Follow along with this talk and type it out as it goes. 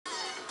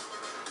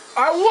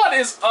What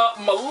is up,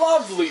 my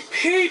lovely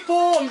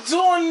people? I'm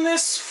doing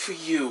this for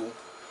you.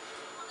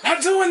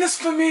 Not doing this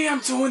for me,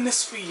 I'm doing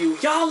this for you.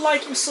 Y'all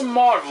like you some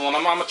Marvel, and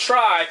I'm gonna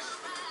try.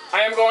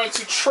 I am going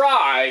to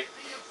try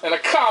and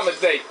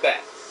accommodate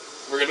that.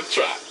 We're gonna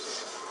try.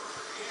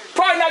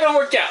 Probably not gonna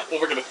work out,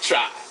 but we're gonna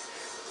try.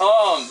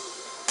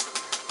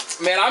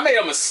 Man, I made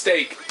a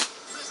mistake.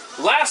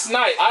 Last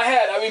night,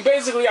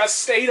 basically I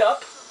stayed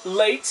up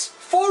late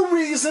for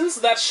reasons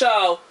that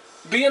shall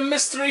be a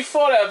mystery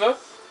forever.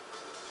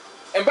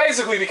 And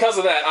basically because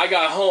of that, I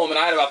got home and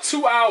I had about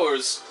 2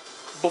 hours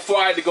before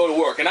I had to go to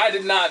work. And I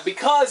did not,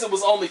 because it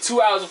was only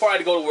 2 hours before I had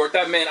to go to work,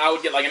 that meant I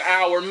would get like an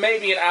hour,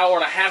 maybe an hour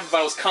and a half if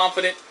I was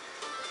confident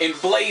in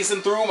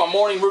blazing through my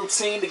morning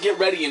routine to get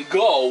ready and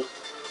go.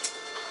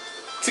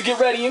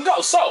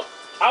 So,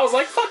 I was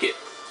like, fuck it.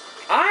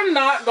 I'm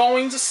not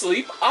going to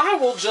sleep. I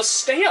will just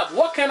stay up.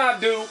 What can I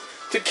do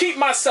to keep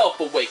myself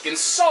awake? And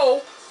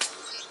so,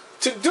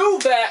 to do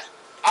that,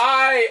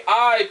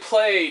 I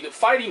played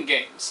fighting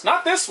games.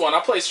 Not this one. I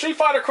played Street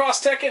Fighter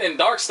Cross Tekken and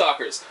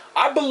Darkstalkers.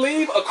 I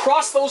believe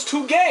across those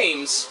two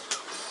games,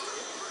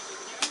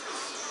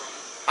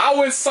 I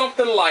went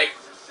something like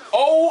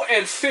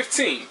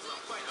 0-15.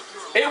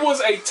 It was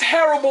a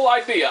terrible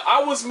idea.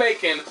 I was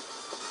making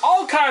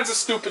all kinds of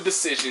stupid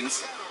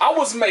decisions. I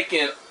was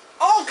making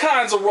all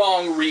kinds of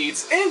wrong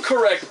reads,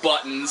 incorrect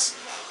buttons.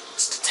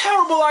 It's a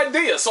terrible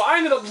idea. So I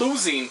ended up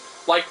losing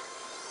like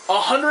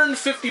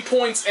 150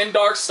 points in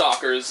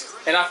Darkstalkers,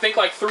 and I think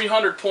like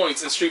 300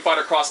 points in Street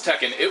Fighter Cross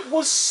Tekken. It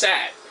was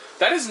sad.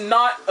 That is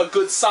not a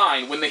good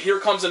sign when here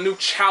comes a new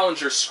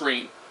challenger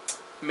screen.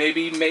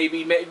 Maybe.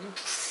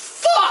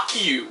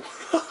 Fuck you!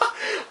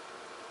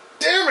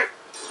 Damn it!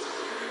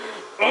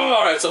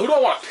 Alright, so who do I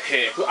want to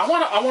pick? I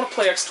want to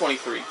play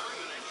X-23.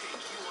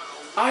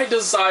 I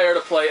desire to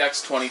play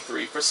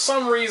X-23. For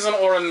some reason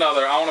or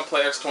another, I want to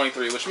play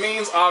X-23, which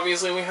means,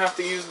 obviously, we have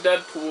to use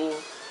Deadpool.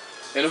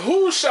 And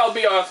who shall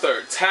be our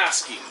third?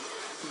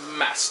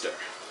 Taskmaster.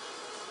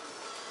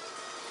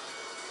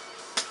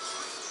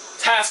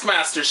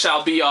 Taskmaster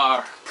shall be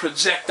our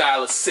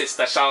projectile assist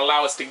that shall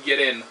allow us to get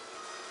in.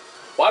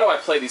 Why do I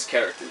play these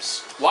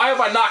characters? Why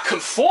have I not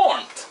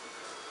conformed?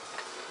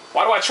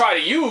 Why do I try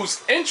to use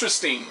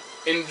interesting,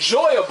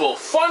 enjoyable,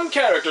 fun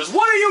characters?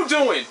 What are you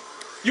doing?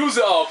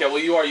 Oh, okay, well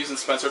you are using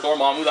Spencer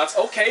Dormammu, that's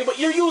okay, but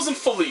you're using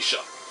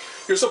Felicia.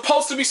 You're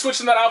supposed to be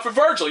switching that out for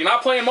Virgil. You're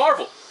not playing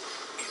Marvel.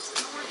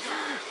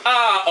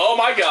 Oh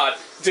my god.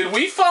 Did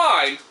we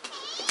find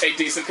a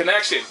decent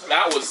connection?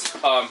 That was,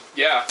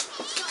 yeah.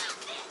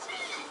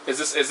 Is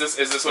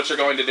this what you're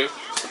going to do?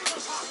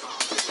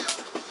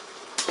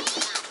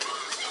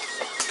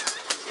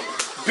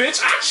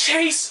 Bitch, I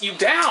chase you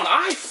down.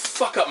 I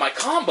fuck up my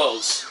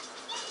combos.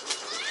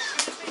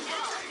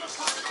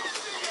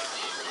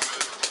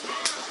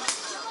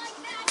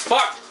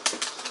 Fuck.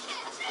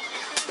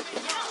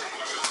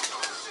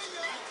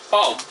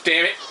 Oh,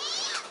 damn it.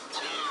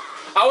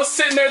 I was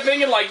sitting there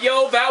thinking like,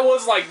 yo, that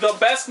was like the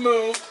best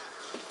move.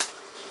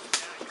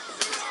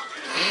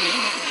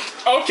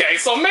 Okay,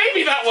 so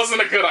maybe that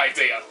wasn't a good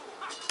idea.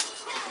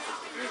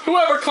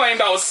 Whoever claimed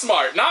I was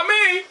smart, not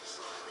me.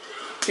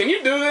 Can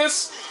you do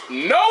this?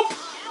 Nope.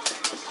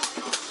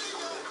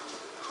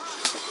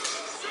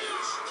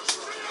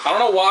 I don't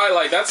know why,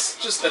 like, that's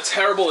just a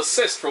terrible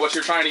assist for what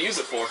you're trying to use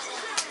it for.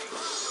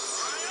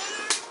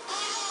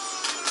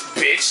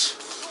 Bitch.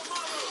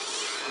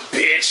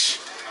 Bitch.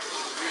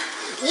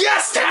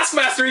 Yes!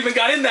 Taskmaster even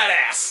got in that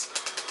ass!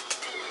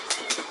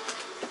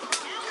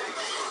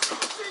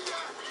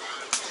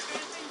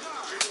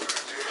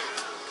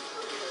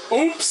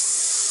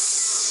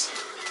 Oops!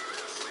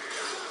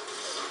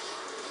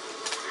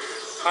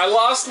 I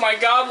lost my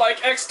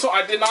godlike I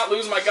did not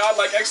lose my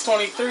godlike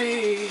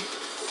X-23.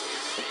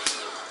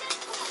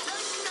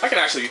 I can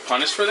actually be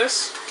punished for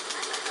this,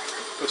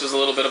 which is a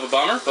little bit of a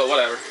bummer, but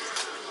whatever.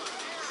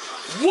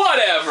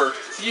 Whatever!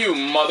 You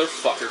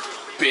motherfucker,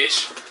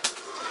 bitch.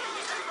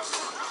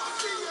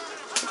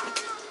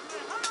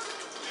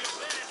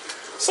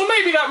 So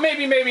maybe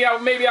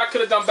I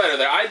could have done better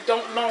there. I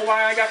don't know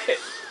why I got hit.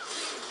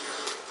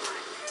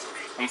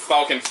 I'm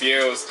so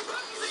confused.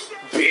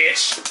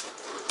 Bitch.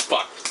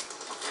 Fuck.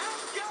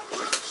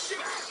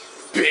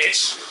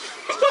 Bitch.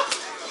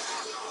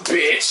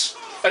 Bitch.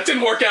 That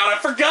didn't work out. I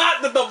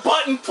forgot that the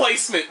button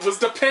placement was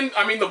the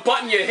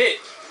button you hit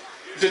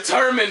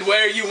determined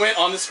where you went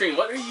on the screen.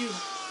 What are you?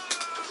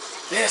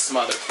 This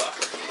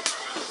motherfucker.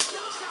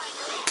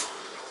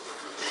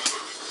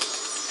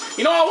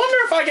 You know, I wonder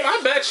if I can,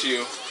 I bet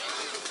you.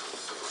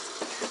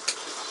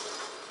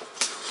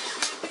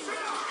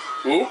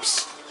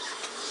 Oops.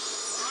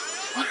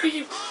 What are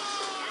you?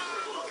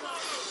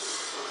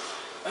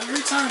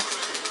 Every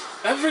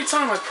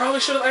time, I probably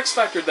should have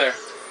X-Factored there.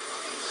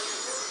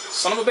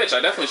 Son of a bitch,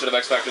 I definitely should have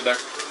X-Factored there.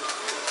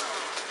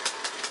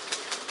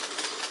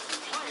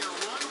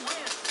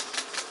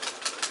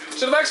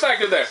 Should have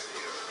X-Factored there.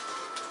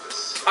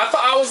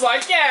 I was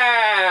like,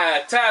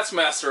 yeah,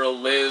 Taskmaster will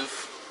live.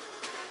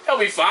 He'll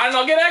be fine, and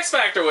I'll get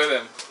X-Factor with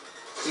him.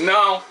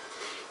 No.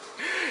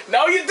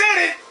 No, you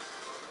didn't!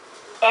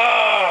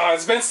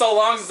 it's been so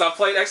long since I've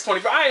played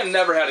X24. I have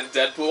never had a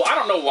Deadpool. I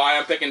don't know why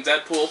I'm picking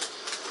Deadpool.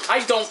 I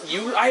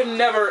have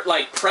never,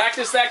 like,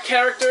 practiced that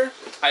character.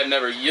 I have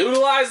never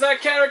utilized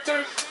that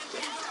character.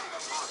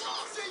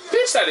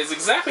 Bitch, that is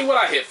exactly what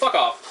I hit. Fuck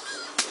off.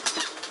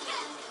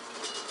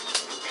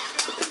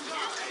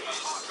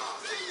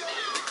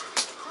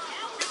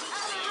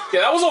 Yeah,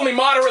 that was only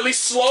moderately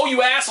slow,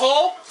 you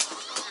asshole.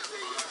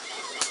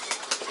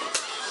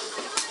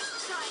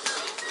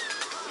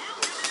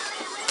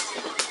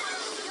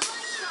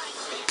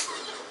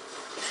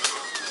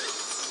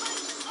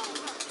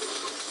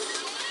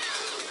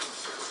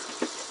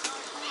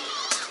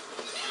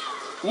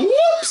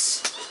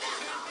 Whoops!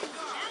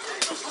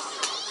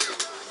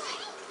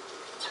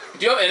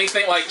 Do you have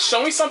anything, like,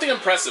 show me something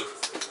impressive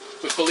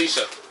with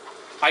Felicia,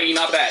 i.e.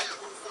 not bad.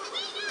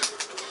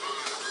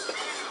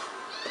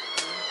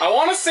 I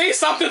want to see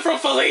something from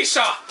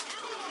Felicia!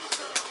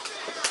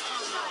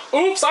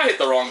 Oops, I hit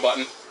the wrong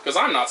button, because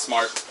I'm not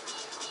smart.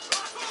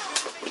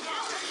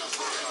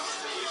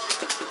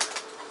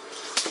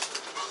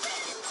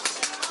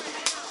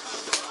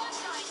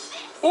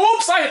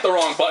 Oops, I hit the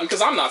wrong button,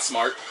 because I'm not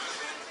smart.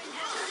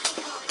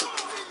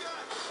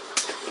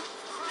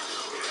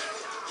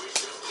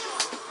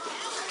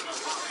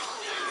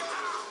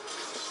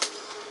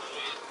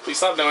 Please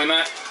stop doing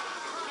that.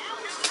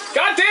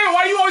 God damn it,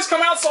 why do you always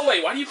come out so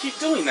late? Why do you keep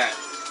doing that?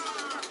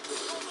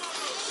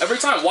 Every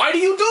time. Why do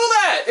you do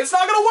that? It's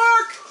not gonna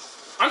work!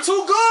 I'm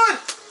too good!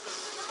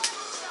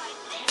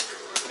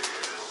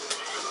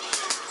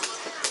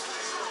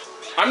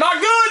 I'm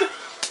not good!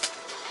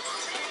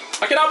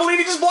 I cannot believe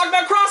he just blocked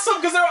that cross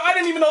up because I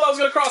didn't even know that was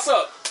gonna cross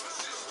up.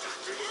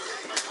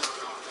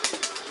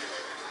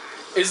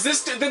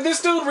 Did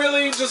this dude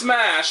really just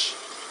mash?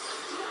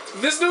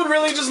 This dude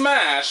really just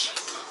mash?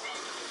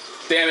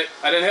 Damn it,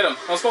 I didn't hit him.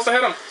 I was supposed to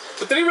hit him.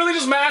 But did he really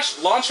just mash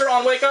launcher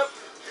on wake up?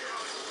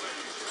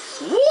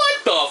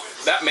 What the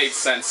f— that made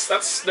sense.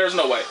 There's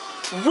no way.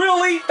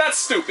 Really? That's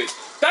stupid.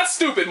 That's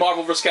stupid,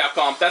 Marvel vs.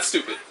 Capcom. That's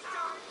stupid.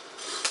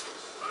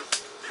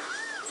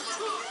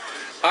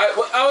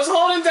 I was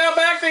holding down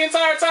back the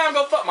entire time.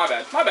 Go fuck. My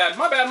bad. My bad.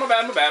 My bad. My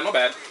bad. My bad. My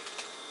bad.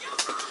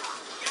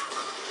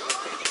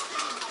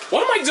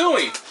 What am I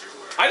doing?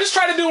 I just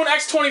tried to do an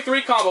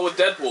X23 combo with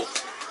Deadpool.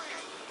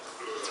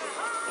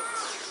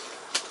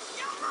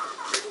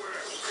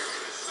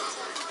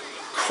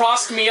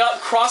 Crossed me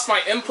up, crossed my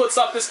inputs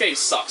up. This game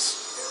sucks.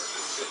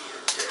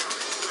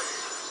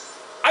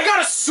 I got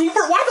a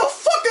super? Why the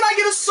fuck did I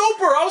get a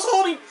super? I was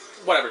holding...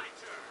 Whatever.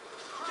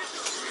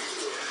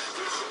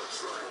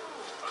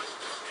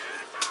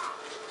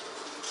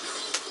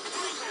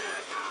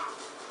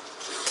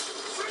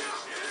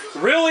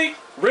 Really?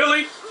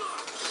 Really?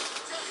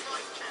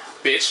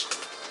 Bitch.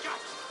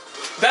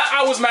 That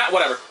I was mad.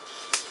 Whatever.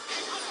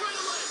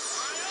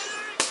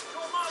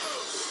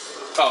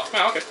 Oh,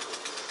 yeah, okay.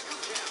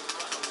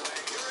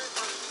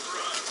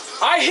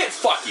 I hit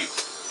fuck you.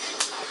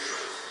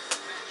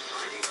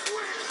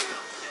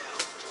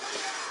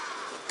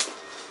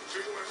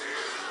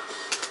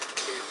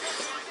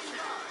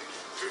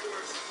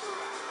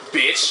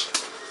 Bitch.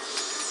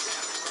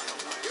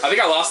 I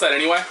think I lost that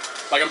anyway.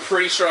 Like, I'm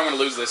pretty sure I'm gonna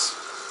lose this.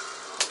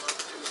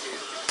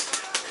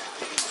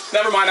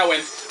 Never mind, I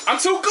win. I'm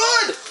too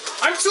good!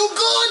 I'm too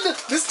good!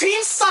 This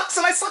team sucks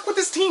and I suck with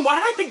this team. Why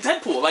did I pick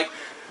Deadpool? Like,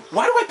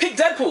 why do I pick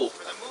Deadpool?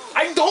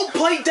 I don't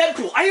play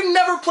Deadpool. I have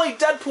never played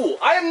Deadpool.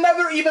 I have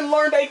never even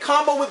learned a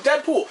combo with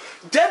Deadpool.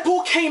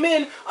 Deadpool came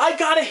in, I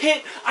got a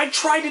hit, I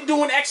tried to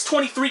do an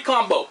X23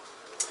 combo.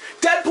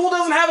 Deadpool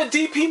doesn't have a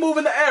DP move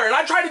in the air, and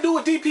I tried to do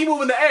a DP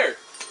move in the air.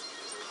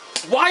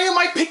 Why am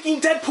I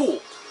picking Deadpool?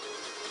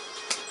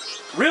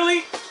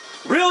 Really?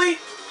 Really?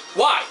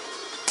 Why?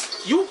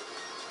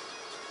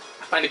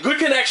 I find a good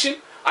connection.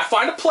 I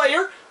find a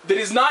player that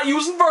is not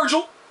using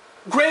Virgil.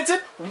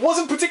 Granted,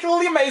 wasn't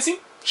particularly amazing.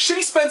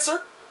 Shitty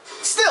Spencer.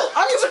 Still,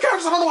 I'm using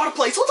characters I don't know how to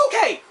play, so it's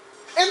okay.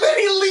 And then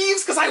he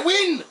leaves because I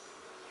win.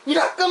 You're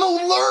not gonna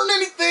learn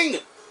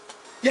anything.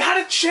 You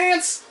had a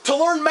chance to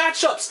learn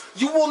matchups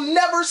you will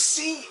never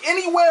see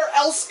anywhere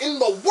else in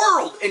the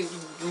world, and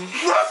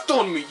you left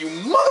on me, you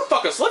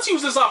motherfuckers. Let's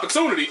use this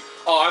opportunity.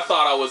 Oh, I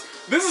thought I was...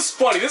 This is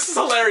funny. This is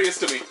hilarious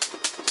to me.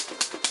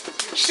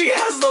 She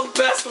has the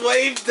best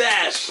wave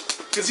dash.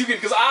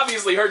 Because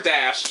obviously her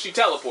dash, she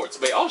teleports.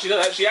 Wait, oh, she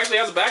does that. She actually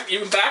has a back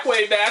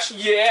wave dash.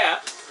 Yeah.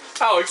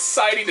 How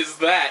exciting is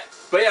that?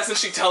 But yeah, since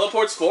she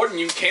teleports forward and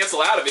you can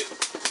cancel out of it.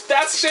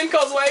 That's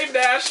Shinko's wave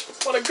dash.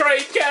 What a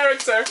great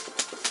character.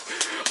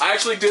 I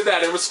actually did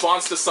that in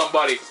response to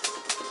somebody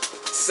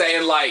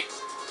saying, like,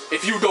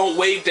 if you don't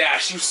wave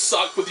dash, you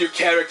suck with your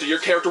character. Your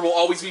character will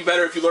always be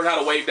better if you learn how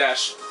to wave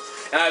dash.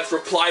 And I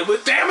replied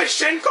with, damn it,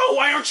 Shinko,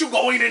 why aren't you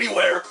going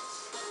anywhere?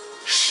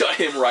 Shut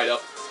him right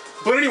up.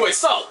 But anyway,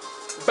 so,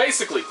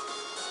 basically,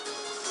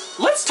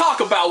 let's talk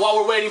about, while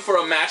we're waiting for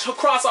a match,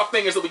 cross our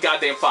fingers that we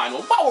goddamn fine.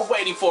 Well, while we're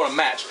waiting for a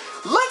match,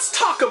 let's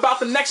talk about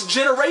the next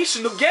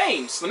generation of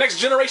games, the next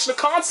generation of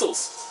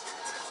consoles.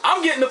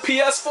 I'm getting a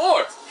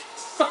PS4.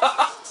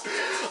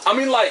 I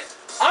mean, like,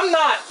 I'm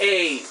not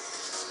a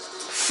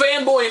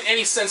fanboy in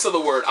any sense of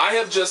the word. I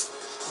have just,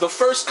 the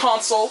first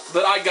console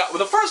that I got,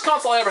 the first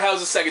console I ever had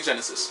was a Sega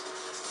Genesis.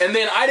 And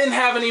then I didn't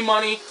have any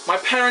money, my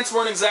parents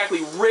weren't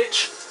exactly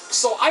rich,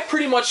 so I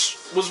pretty much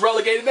was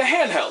relegated to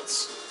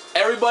handhelds.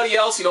 Everybody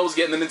else, you know, was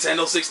getting the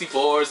Nintendo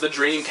 64s, the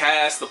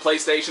Dreamcast, the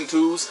PlayStation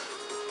 2s.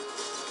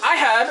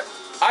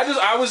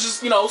 I was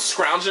just, you know,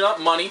 scrounging up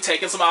money,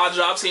 taking some odd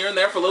jobs here and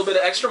there for a little bit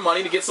of extra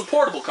money to get some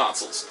portable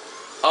consoles.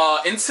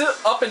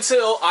 Up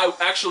until I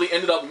actually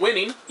ended up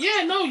winning.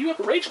 Yeah, no, you have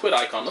a rage quit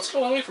icon. Let's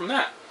go away from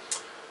that.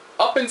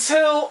 Up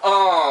until,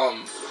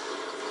 I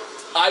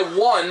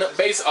won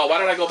base. Oh, why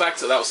did I go back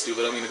to that? Was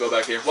stupid. I'm gonna go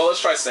back here. Well,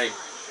 let's try saying.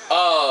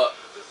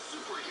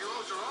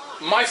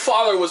 My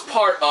father was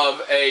part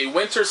of a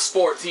winter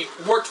sport. He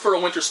worked for a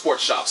winter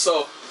sports shop.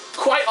 So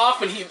quite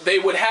often they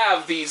would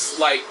have these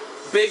like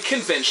big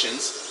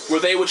conventions where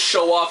they would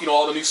show off, you know,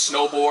 all the new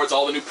snowboards,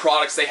 all the new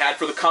products they had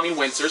for the coming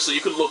winter. So you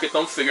could look at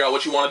them, figure out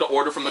what you wanted to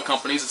order from the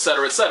companies,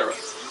 etc., etc.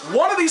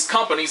 One of these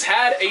companies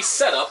had a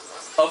setup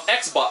of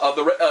Xbox, of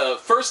the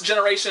first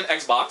generation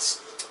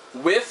Xbox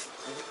with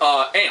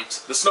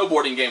Amped, the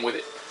snowboarding game with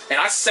it. And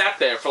I sat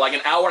there for like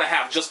an hour and a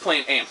half just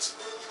playing Amped.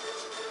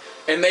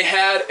 And they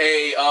had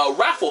a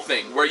raffle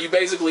thing where you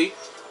basically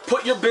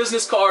put your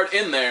business card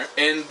in there,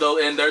 in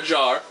their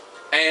jar,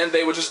 and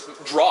they would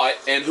just draw it,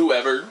 and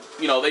whoever,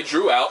 you know, they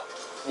drew out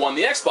won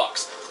the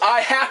Xbox.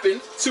 I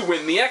happened to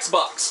win the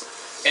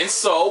Xbox. And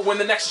so when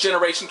the next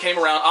generation came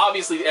around,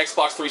 obviously the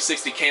Xbox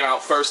 360 came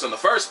out first in the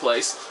first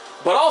place,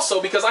 but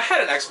also because I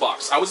had an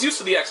Xbox. I was used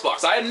to the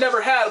Xbox. I had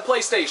never had a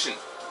PlayStation.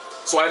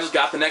 So I just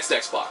got the next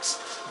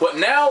Xbox. But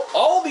now,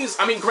 all these,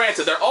 I mean,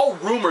 granted, they're all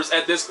rumors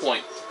at this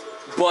point,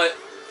 but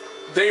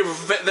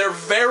they're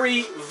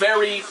very,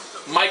 very,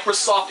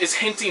 Microsoft is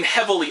hinting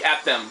heavily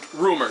at them,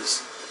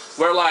 rumors.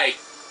 Where, like,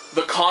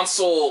 the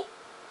console,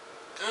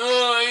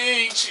 I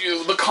hate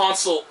you. The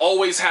console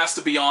always has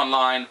to be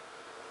online.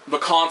 The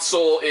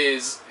console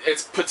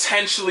it's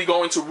potentially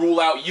going to rule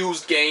out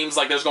used games.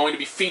 Like, there's going to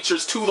be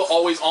features to the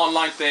always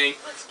online thing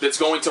that's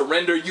going to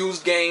render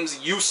used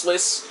games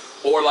useless.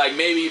 Or, like,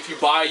 maybe if you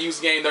buy a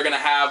used game, they're going to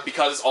have,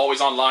 because it's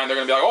always online, they're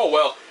going to be like, oh,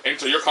 well,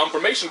 enter your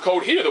confirmation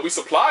code here that we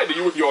supplied to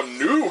you with your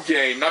new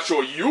game, not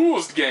your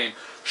used game.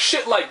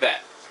 Shit like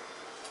that.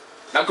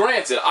 Now,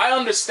 granted, I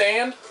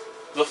understand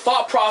the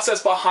thought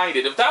process behind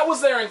it. If that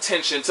was their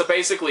intention to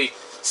basically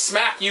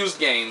smack used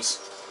games,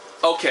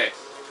 okay.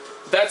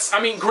 That's,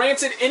 I mean,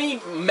 granted,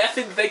 any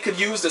method they could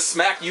use to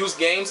smack used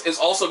games is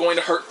also going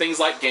to hurt things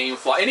like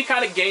GameFly. Any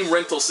kind of game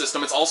rental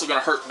system, it's also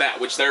going to hurt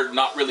that, which they're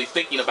not really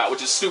thinking about,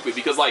 which is stupid,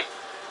 because, like,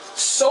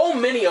 so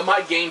many of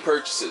my game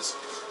purchases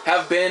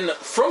have been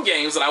from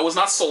games that I was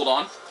not sold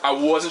on. I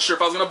wasn't sure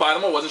if I was going to buy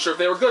them. I wasn't sure if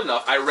they were good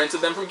enough. I rented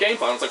them from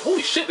GameFly. I was like,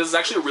 holy shit, this is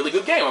actually a really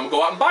good game. I'm going to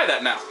go out and buy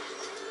that now.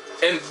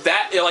 And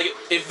that, like,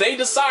 if they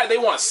decide they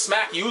want to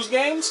smack used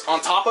games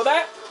on top of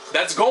that,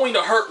 that's going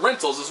to hurt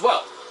rentals as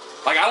well.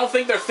 Like, I don't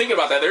think they're thinking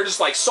about that. They're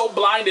just, like, so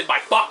blinded by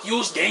fuck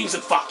used games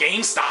and fuck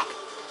GameStop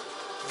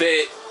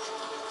that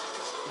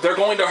they're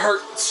going to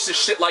hurt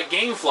shit like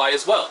GameFly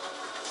as well.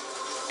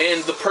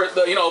 And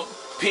the you know,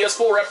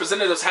 PS4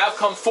 representatives have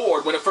come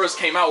forward when it first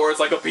came out, where it's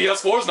like, a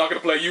PS4 is not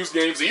going to play used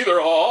games either,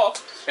 ha!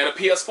 And a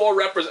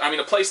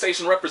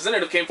PlayStation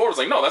representative came forward and was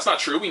like, no, that's not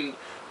true.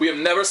 We have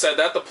never said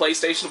that. The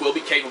PlayStation will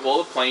be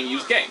capable of playing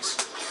used games.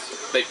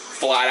 They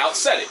flat out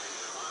said it.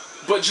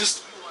 But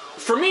just,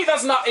 for me,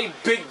 that's not a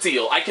big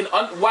deal. I can,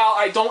 while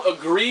I don't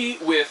agree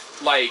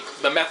with, like,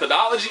 the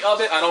methodology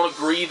of it, I don't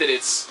agree that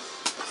it's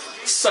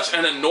such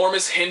an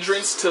enormous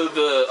hindrance to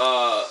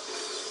the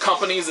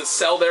companies that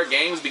sell their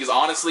games, because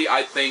honestly,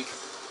 I think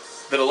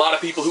that a lot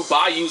of people who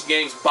buy used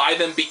games buy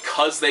them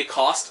because they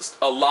cost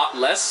a lot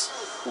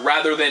less,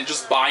 rather than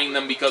just buying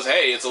them because,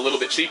 hey, it's a little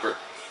bit cheaper.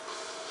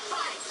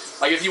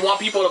 Like, if you want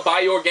people to buy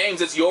your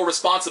games, it's your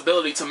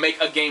responsibility to make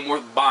a game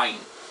worth buying.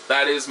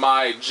 That is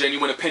my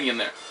genuine opinion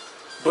there.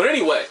 But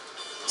anyway,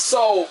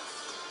 so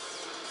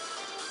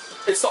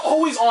it's the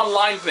always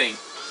online thing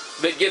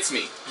that gets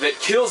me, that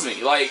kills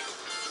me. Like,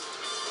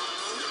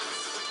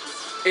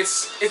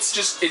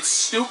 it's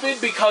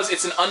stupid because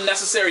it's an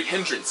unnecessary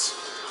hindrance.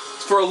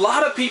 For a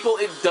lot of people,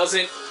 it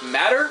doesn't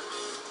matter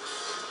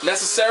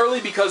necessarily,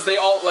 because they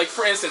all, like,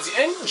 for instance,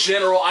 in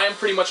general, I am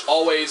pretty much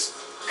always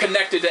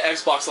connected to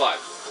Xbox Live.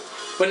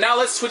 But now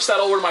let's switch that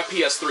over to my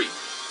PS3.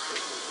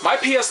 My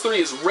PS3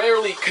 is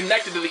rarely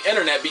connected to the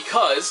internet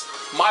because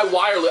my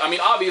wireless, I mean,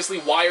 obviously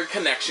wired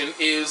connection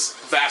is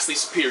vastly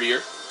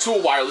superior to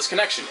a wireless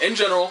connection. In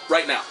general,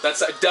 right now.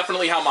 That's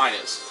definitely how mine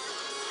is.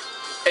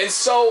 And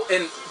so,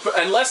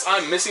 unless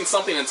I'm missing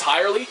something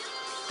entirely,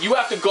 you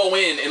have to go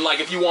in and, like,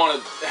 if you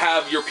want to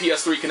have your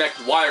PS3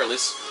 connected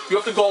wireless, you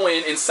have to go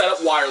in and set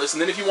up wireless,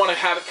 and then if you want to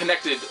have it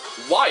connected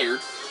wired,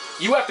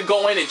 you have to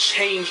go in and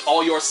change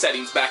all your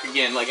settings back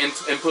again, like, and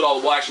put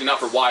all, well, actually not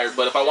for wired,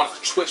 but if I want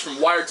to switch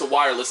from wired to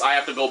wireless, I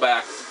have to go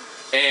back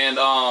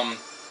and,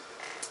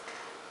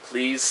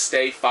 please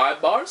stay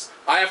 5 bars.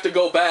 I have to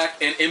go back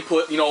and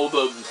input, you know,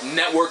 the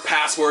network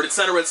password,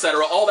 etc.,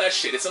 all that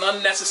shit. It's an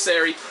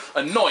unnecessary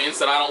annoyance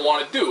that I don't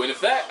want to do, and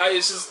if that,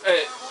 it's just,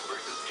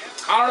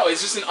 I don't know,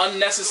 it's just an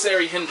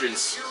unnecessary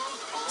hindrance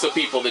to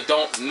people that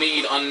don't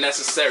need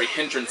unnecessary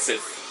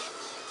hindrances,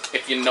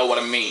 if you know what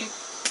I mean.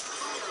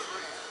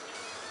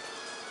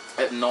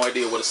 I have no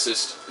idea what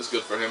assist is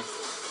good for him.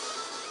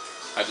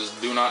 I just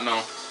do not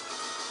know.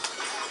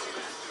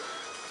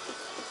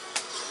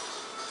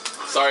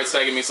 Sorry it's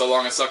taking me so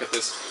long, I suck at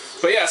this.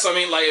 But yeah, so I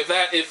mean, like,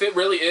 if it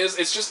really is,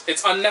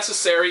 it's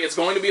unnecessary, it's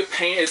going to be a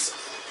pain, it's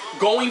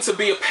going to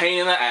be a pain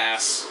in the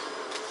ass.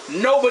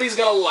 Nobody's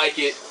gonna like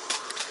it.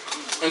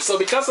 And so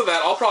because of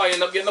that, I'll probably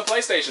end up getting a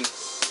PlayStation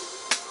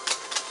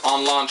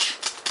on launch.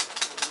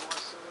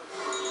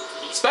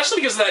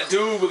 Especially because of that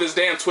dude with his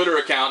damn Twitter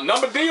account.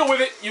 Number, deal with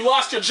it. You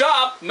lost your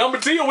job. Number,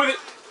 deal with it.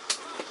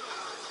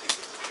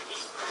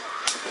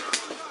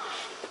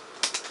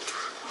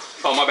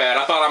 Oh, my bad.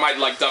 I thought I might,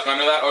 like, duck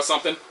under that or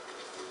something.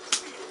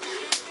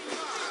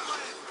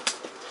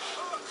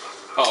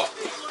 Oh.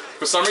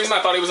 For some reason,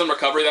 I thought he was in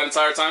recovery that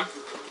entire time.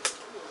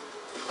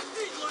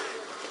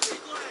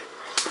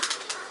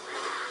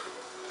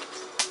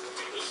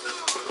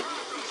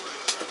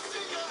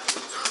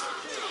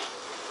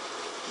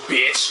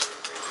 Bitch.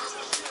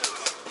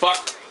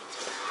 Fuck.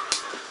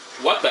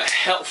 What the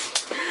hell?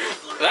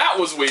 That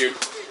was weird.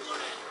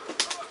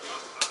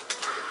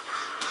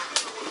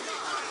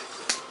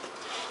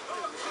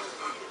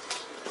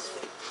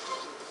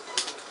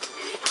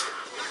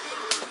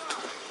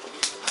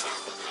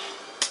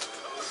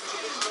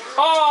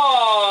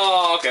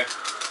 Oh, okay.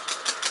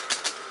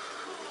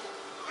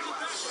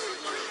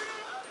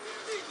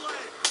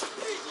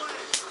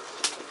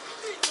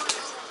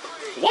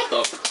 What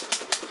the?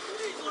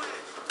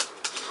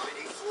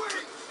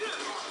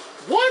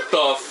 What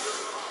the?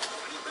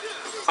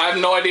 I have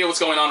no idea what's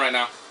going on right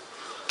now.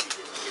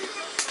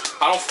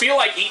 I don't feel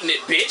like eating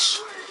it, bitch.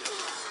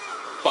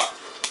 Fuck.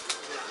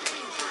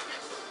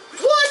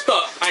 What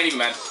the? I ain't even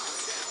mad.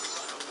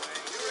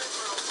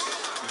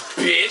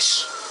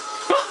 Bitch.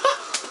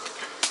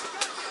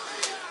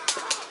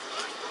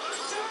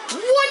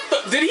 What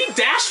the? Did he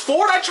dash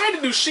forward? I tried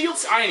to do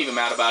shields. I ain't even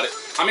mad about it.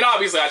 I mean,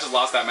 obviously, I just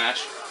lost that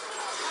match.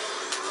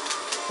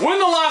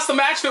 Wouldn't have lost the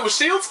match if it was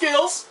shield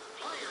skills.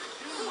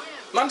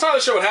 I'm not entirely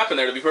sure what happened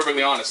there, to be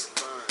perfectly honest.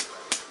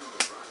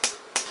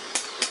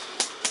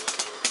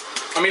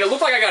 I mean, it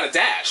looked like I got a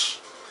dash,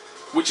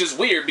 which is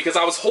weird because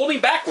I was holding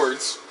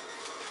backwards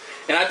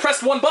and I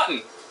pressed one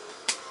button.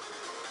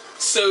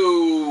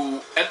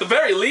 So, at the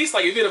very least,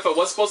 like, even if it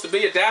was supposed to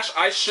be a dash,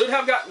 I should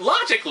have got,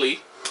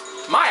 logically,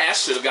 my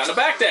ass should have gotten a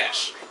back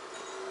dash.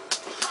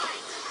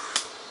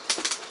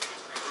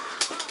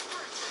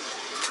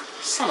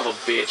 Son of a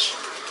bitch.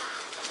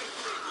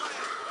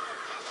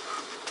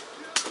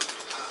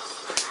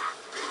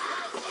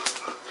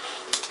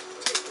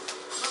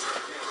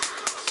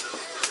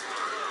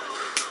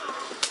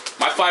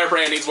 My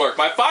firebrand needs work.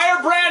 My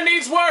firebrand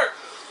needs work!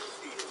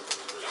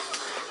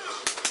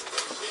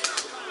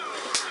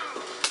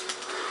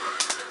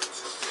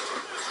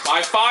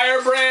 My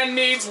firebrand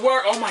needs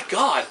work. Oh my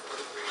god.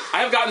 I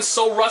have gotten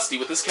so rusty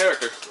with this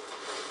character.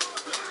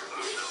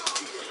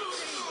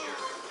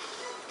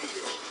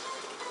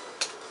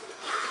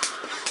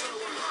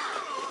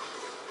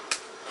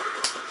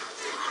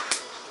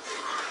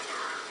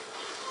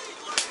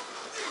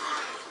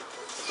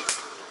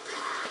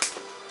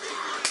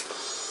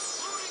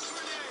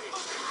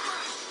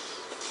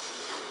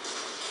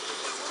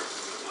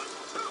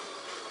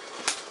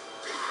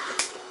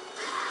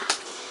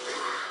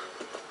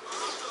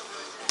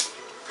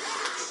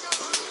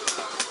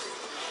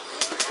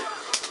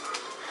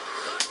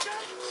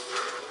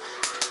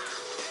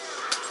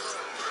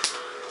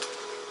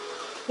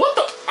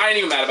 I ain't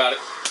even mad about it.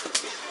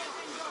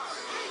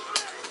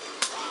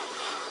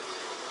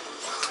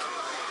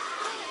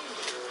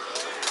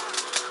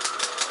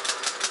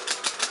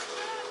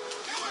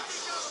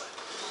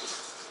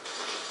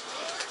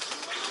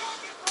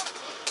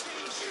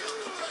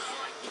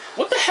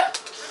 What the hell?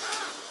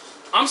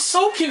 I'm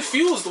so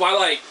confused why,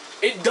 like,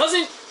 it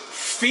doesn't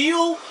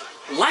feel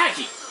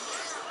laggy.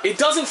 It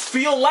doesn't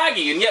feel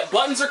laggy, and yet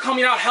buttons are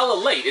coming out hella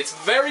late.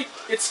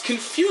 It's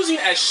confusing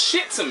as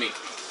shit to me.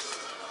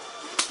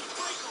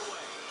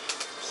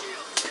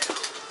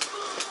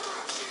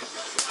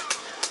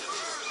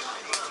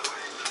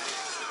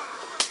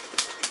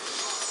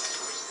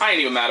 I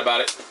ain't even mad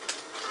about it.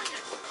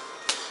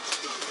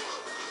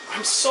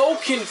 I'm so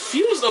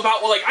confused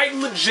about, like, I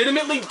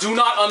legitimately do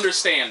not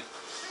understand.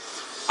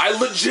 I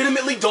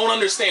legitimately don't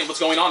understand what's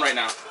going on right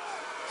now.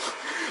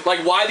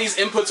 Like, why these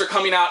inputs are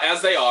coming out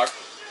as they are.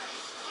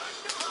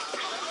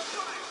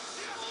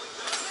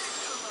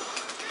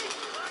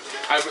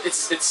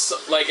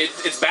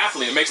 It's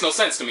baffling. It makes no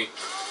sense to me.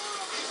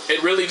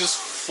 It really just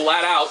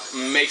flat out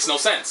makes no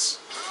sense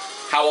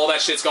how all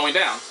that shit's going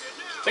down.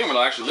 I think I'm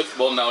gonna actually lift.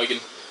 Well, no, you can.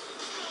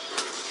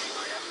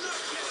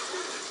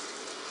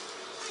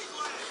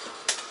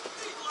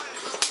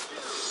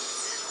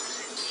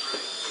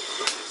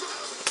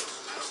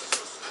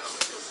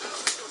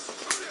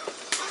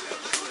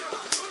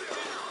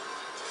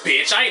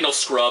 Bitch, I ain't no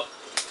scrub.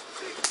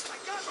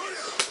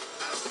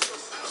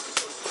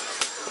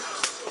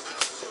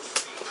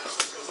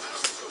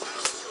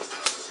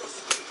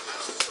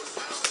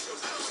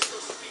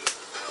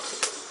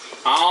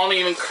 I don't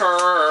even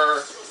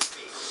care.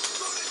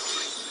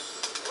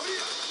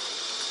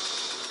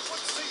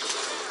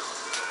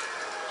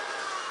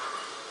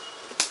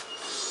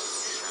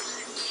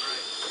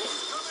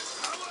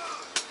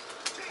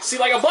 See,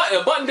 like a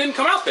button didn't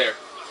come out there.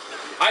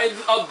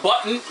 A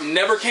button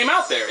never came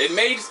out there.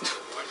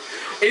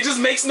 It just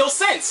makes no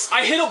sense.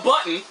 I hit a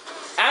button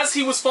as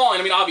he was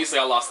falling. I mean, obviously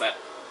I lost that.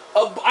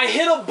 I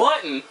hit a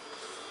button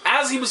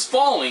as he was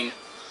falling,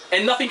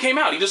 and nothing came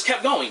out. He just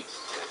kept going.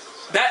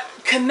 That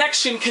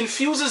connection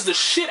confuses the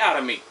shit out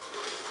of me.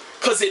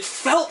 Because it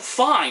felt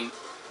fine,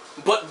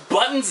 but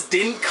buttons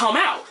didn't come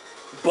out.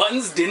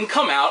 Buttons didn't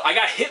come out. I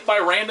got hit by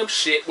random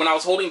shit when I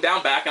was holding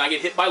down back, and I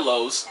get hit by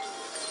lows.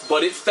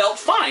 But it felt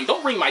fine.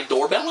 Don't ring my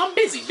doorbell. I'm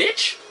busy,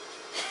 bitch.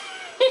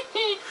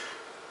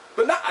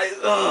 But not...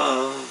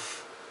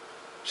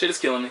 Shit is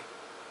killing me.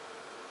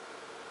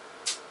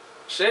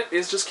 Shit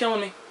is just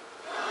killing me.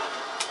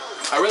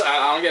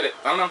 I don't get it.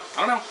 I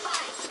don't know.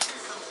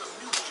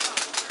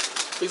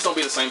 Please don't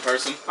be the same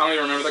person. I don't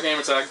even remember the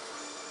gamer tag.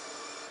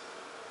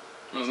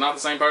 It was not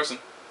the same person.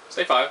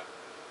 Stay 5.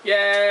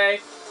 Yay!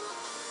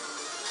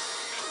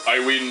 I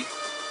win.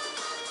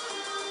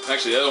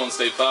 Actually, the other one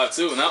stayed 5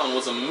 too, and that one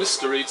was a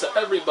mystery to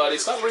everybody.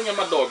 Stop ringing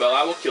my doorbell.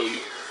 I will kill you.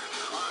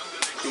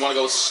 You want to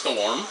go with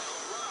Storm?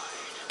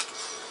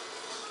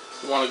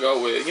 You want to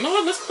go with... You know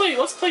what? Let's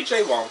play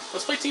J-Wong.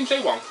 Let's play Team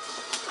J-Wong.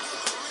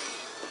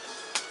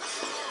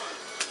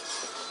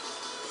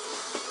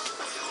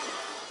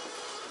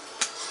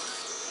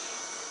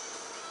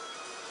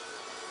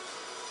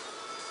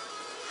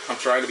 I'm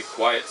trying to be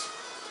quiet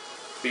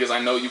because I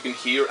know you can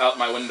hear out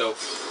my window.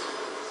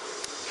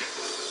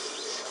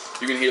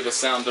 You can hear the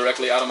sound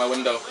directly out of my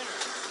window.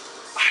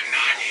 I'm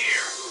not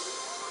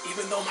here.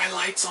 Even though my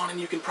light's on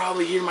and you can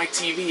probably hear my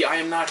TV, I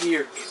am not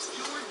here.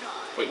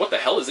 Wait, what the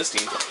hell is this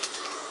team?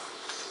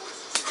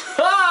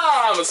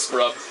 Ah, I'm a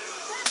scrub.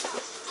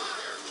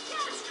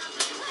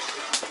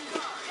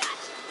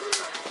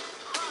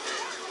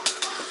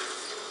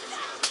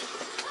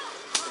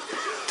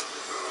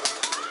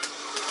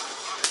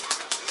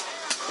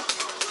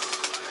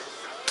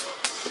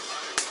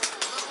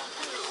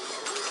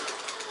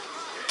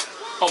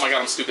 Oh my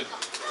god, I'm stupid.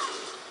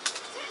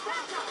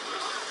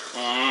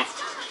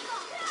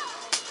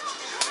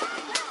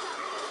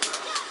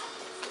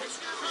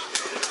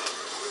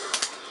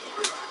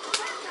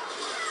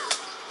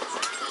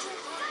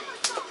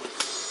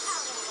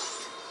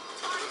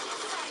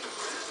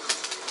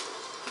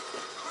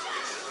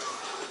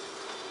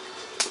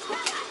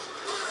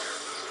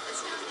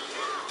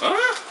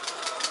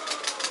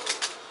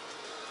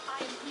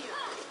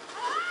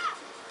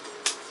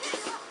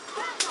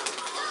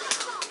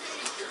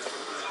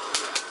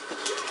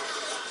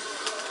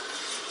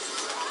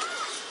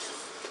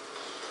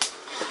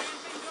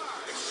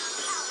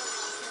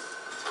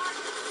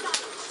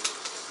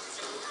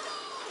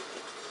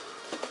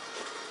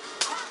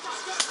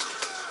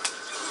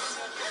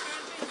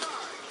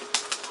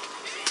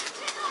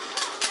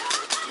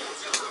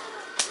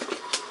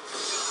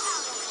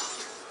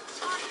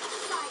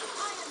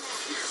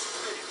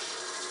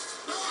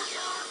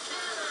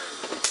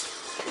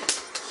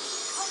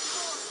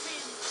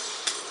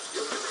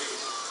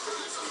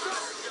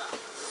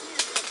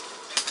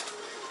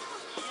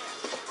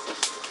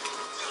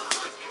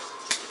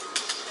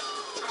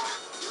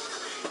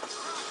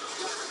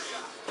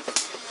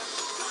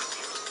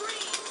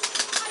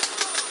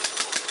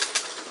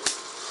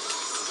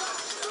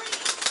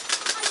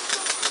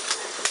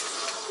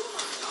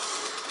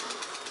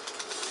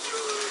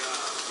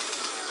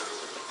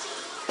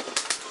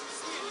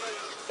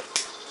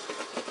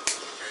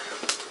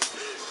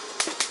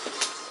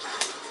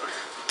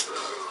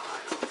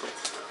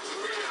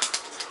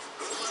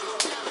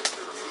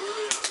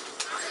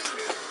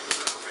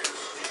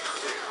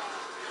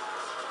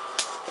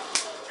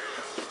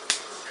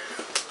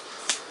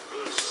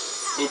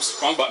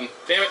 Oops, wrong button.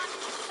 Damn it.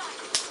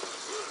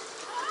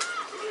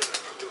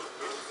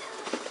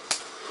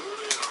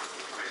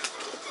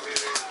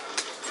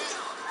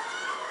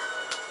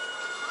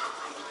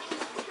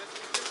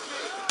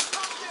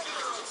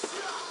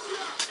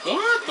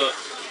 What the?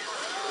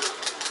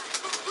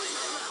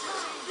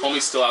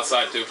 Homie's still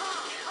outside too.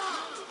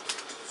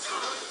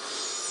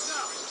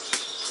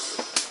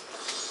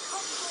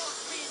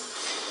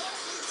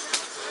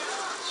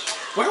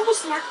 Where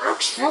was my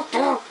X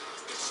factor?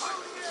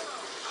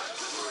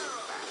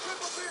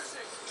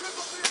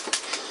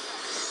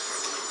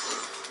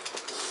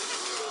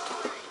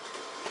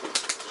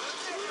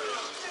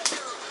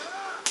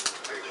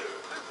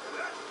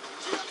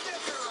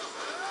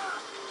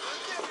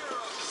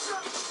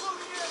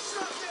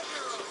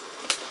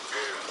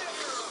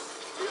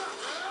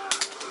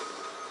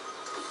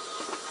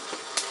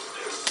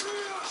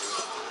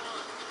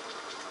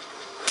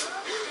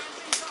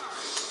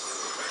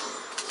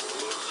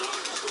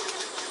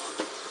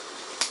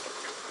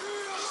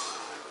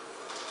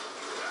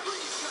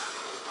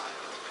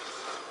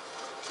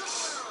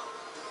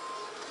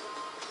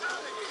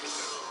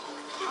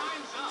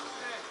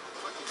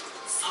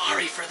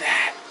 Sorry for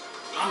that.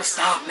 I'ma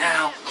stop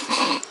now.